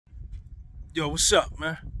Yo, what's up,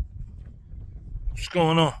 man? What's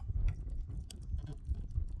going on?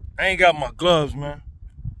 I ain't got my gloves, man.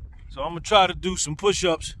 So I'm gonna try to do some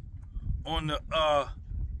push-ups on the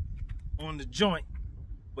joint,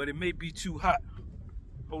 but it may be too hot.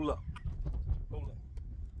 Hold up.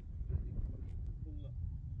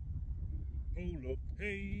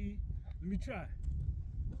 Hey, let me try.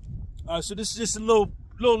 All right, so this is just a little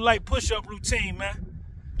light push-up routine, man.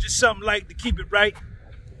 Just something light to keep it right.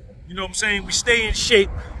 You know what I'm saying? We stay in shape.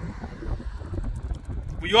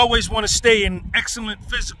 We always want to stay in excellent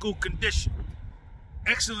physical condition.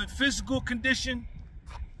 Excellent physical condition,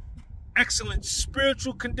 excellent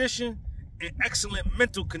spiritual condition, and excellent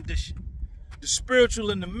mental condition. The spiritual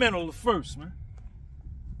and the mental are first, man.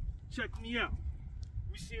 Check me out.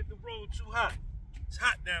 We see if the road too hot. It's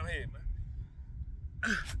hot down here, man.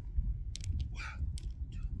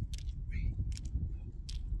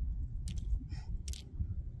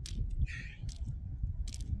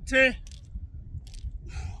 10.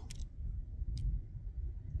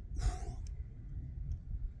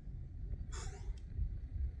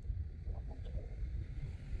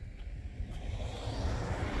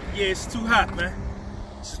 Yeah, it's too hot, man.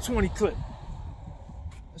 It's a 20 clip.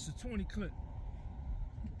 It's a 20 clip.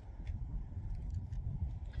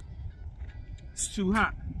 It's too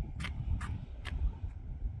hot.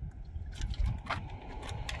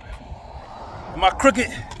 Am I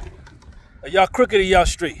crooked? Are y'all crooked or y'all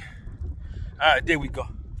straight? All right, there we go.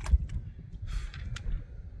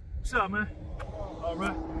 What's up, man? All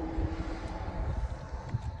right.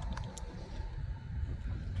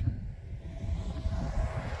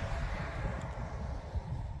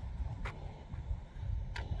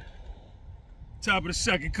 Top of the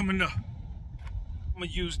second coming up. I'm gonna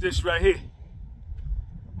use this right here.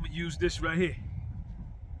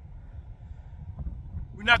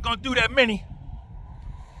 We're not gonna do that many.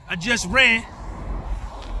 I just ran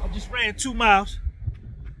 2 miles.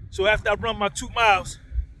 So after I run my 2 miles,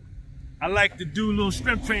 I like to do a little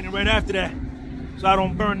strength training right after that so I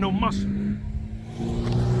don't burn no muscle.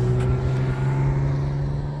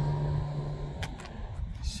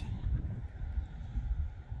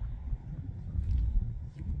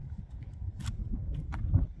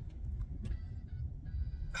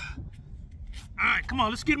 All right, come on,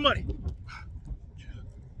 let's get money.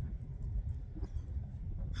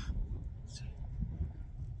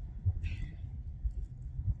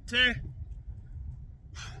 10.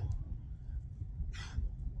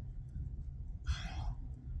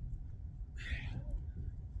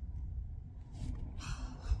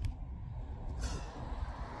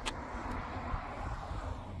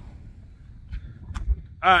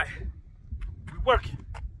 All right, we working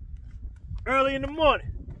early in the morning.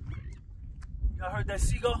 Y'all heard that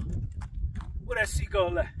seagull? Where that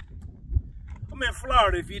seagull at? I'm in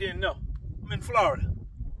Florida, if you didn't know. I'm in Florida.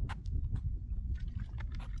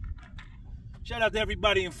 Shout out to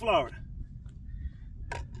everybody in Florida.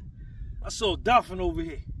 I saw a dolphin over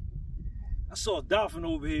here.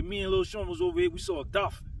 Me and Lil Sean was over here. We saw a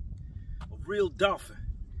dolphin. A real dolphin.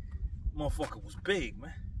 Motherfucker was big,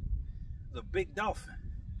 man. It was a big dolphin.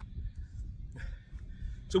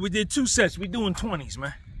 So we did 2 sets. We doing 20s,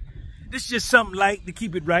 man. This is just something light to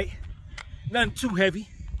keep it right. Nothing too heavy.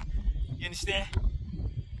 You understand?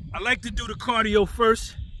 I like to do the cardio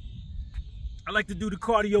first.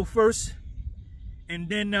 And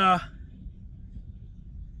then,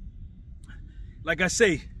 like I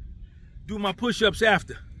say, do my push-ups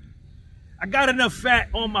after. I got enough fat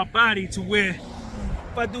on my body to where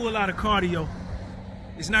if I do a lot of cardio,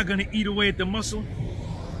 it's not gonna eat away at the muscle.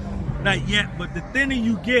 Not yet, but the thinner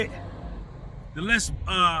you get, the less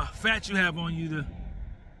fat you have on you,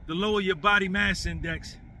 the lower your body mass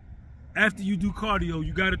index. After you do cardio,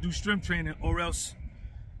 you gotta do strength training or else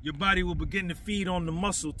your body will begin to feed on the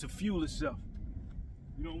muscle to fuel itself.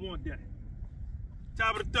 You don't want that.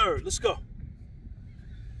 Top of the third, let's go.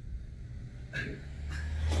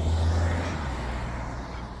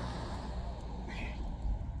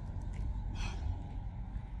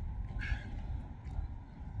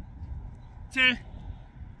 Ten.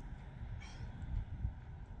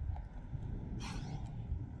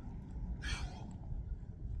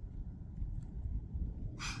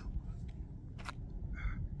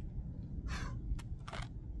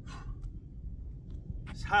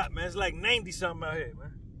 It's hot, man. It's like 90 something out here, man.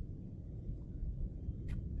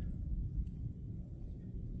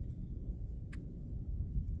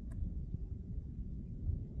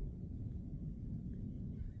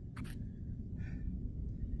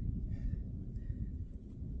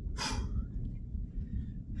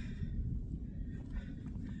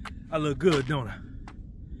 I look good, don't I?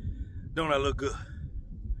 Don't I look good?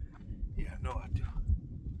 Yeah, I know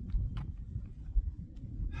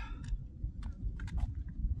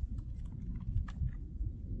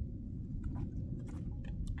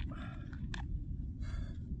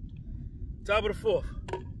Top of the fourth.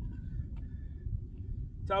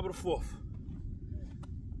 Top of the fourth.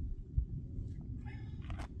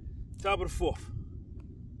 Top of the fourth.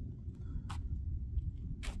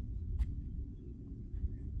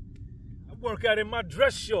 I work out in my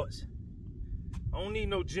dress shorts. I don't need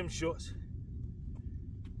no gym shorts.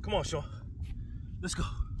 Come on, Sean. Let's go.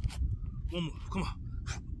 One more. Come on.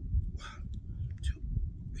 1, 2,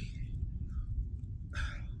 3.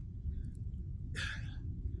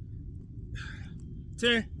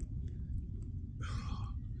 10.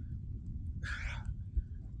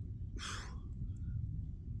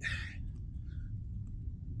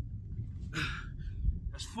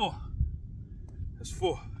 That's 4. That's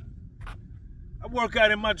 4. I work out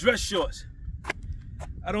in my dress shorts.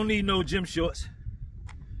 I don't need no gym shorts.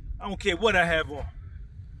 I don't care what I have on.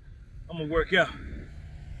 I'm gonna work out.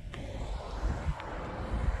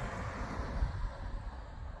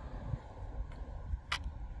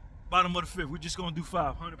 Bottom of the 5th, we're just gonna do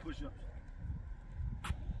 500 push-ups.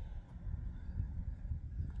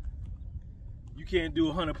 You can't do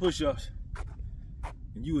 100 push-ups,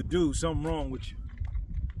 and you would do something wrong with you.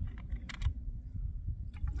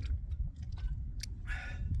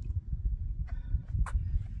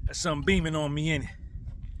 That's something beaming on me, ain't it?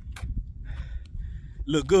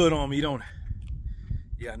 Look good on me, don't it?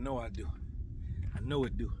 Yeah, I know I do. I know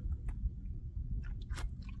it do.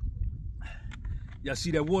 Y'all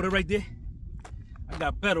see that water right there? I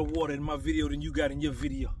got better water in my video than you got in your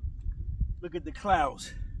video. Look at the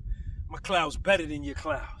clouds. My clouds better than your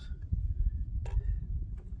clouds.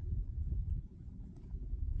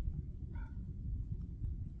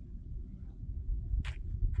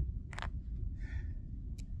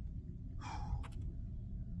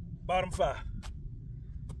 Bottom 5.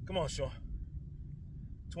 Come on, Sean.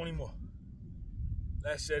 20 more.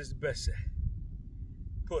 Last set is the best set.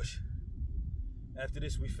 Push. After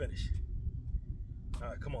this, we finish. All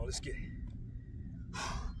right, come on, let's get it.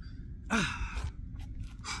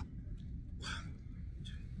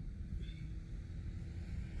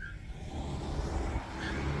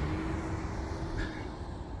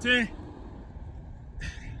 10.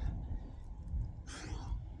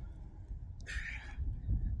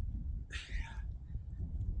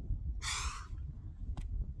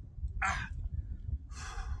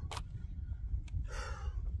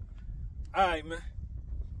 All right, man.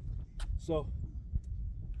 So,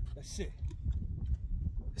 that's it.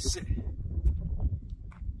 That's it.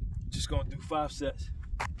 Just gonna do 5 sets,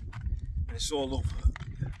 and it's all over.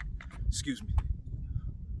 Excuse me.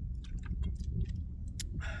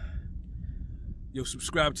 Yo,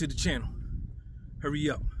 subscribe to the channel. Hurry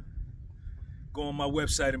up. Go on my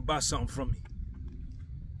website and buy something from me.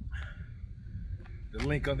 The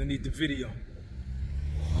link underneath the video.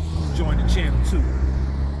 Join the channel too.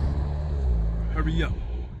 Hurry up.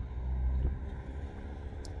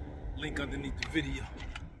 Link underneath the video.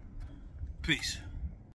 Peace.